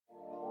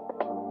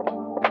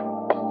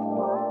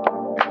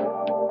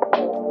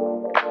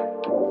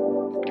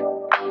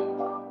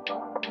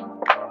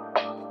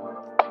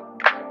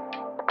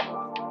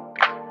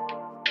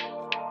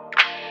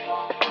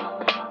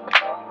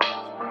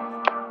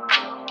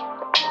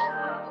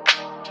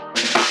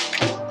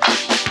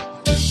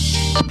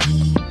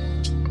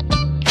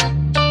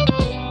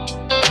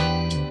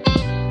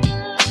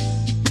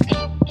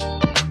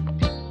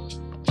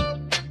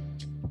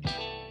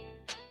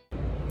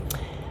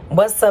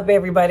What's up,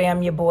 everybody?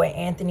 I'm your boy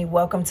Anthony.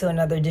 Welcome to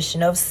another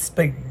edition of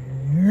Speed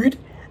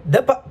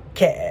the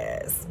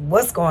Podcast.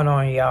 What's going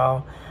on,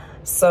 y'all?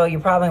 So you're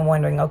probably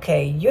wondering,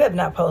 okay, you have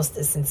not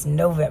posted since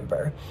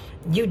November.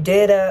 You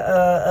did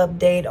a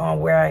update on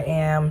where I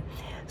am.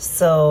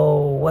 So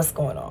what's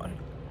going on?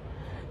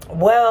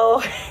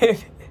 Well,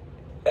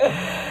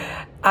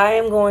 I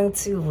am going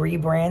to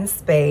rebrand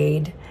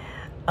Spade,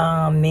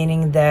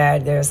 meaning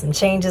that there's some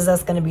changes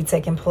that's going to be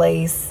taking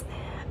place.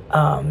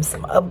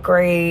 Some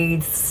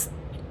upgrades,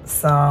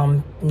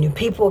 some new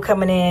people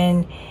coming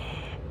in,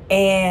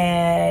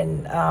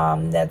 and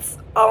that's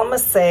all I'm going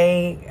to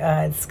say.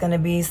 It's going to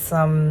be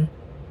some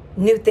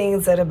new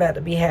things that are about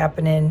to be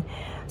happening,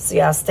 so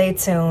y'all stay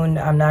tuned.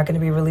 I'm not going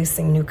to be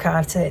releasing new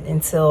content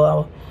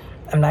until,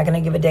 I'm not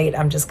going to give a date,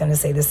 I'm just going to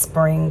say the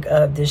spring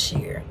of this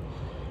year.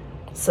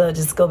 So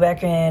just go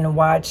back and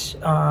watch,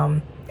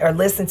 or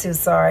listen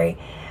to,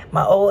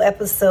 my old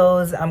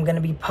episodes. I'm going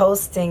to be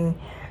posting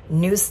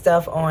new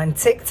stuff on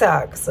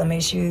TikTok, so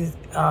make sure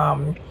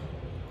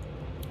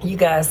you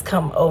guys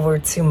come over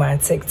to my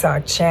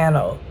TikTok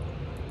channel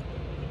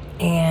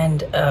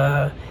and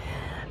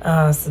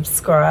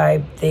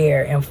subscribe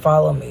there and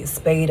follow me,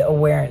 Spade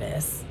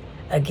Awareness.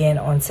 Again,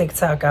 on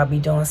TikTok, I'll be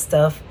doing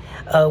stuff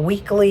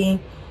weekly.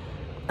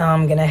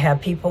 I'm gonna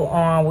have people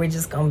on. We're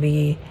just gonna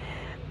be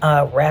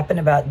rapping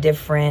about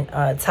different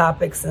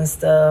topics and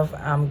stuff.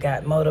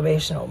 Got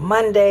Motivational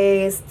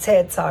Mondays,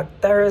 TED Talk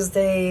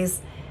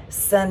Thursdays,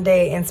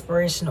 Sunday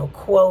inspirational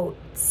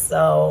quotes.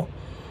 So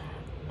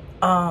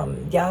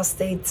y'all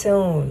stay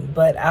tuned,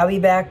 but I'll be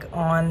back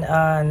on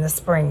in the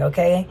spring.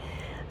 Okay,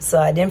 so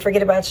I didn't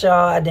forget about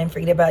y'all. I didn't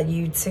forget about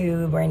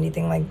YouTube or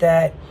anything like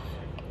that.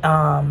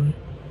 I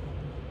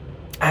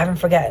haven't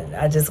forgotten.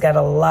 I just got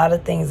a lot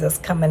of things that's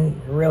coming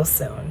real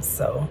soon.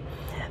 So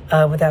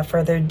without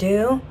further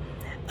ado,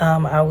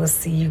 I will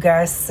see you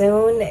guys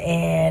soon.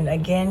 And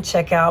again,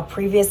 check out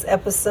previous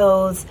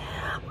episodes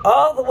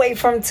all the way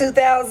from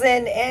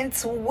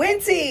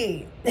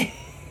 2020.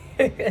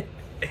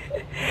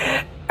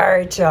 All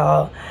right,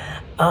 y'all.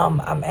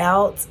 I'm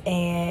out.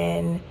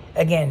 And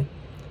again,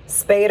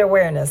 Spade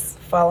Awareness.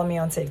 Follow me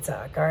on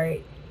TikTok. All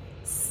right.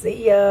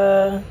 See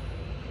ya.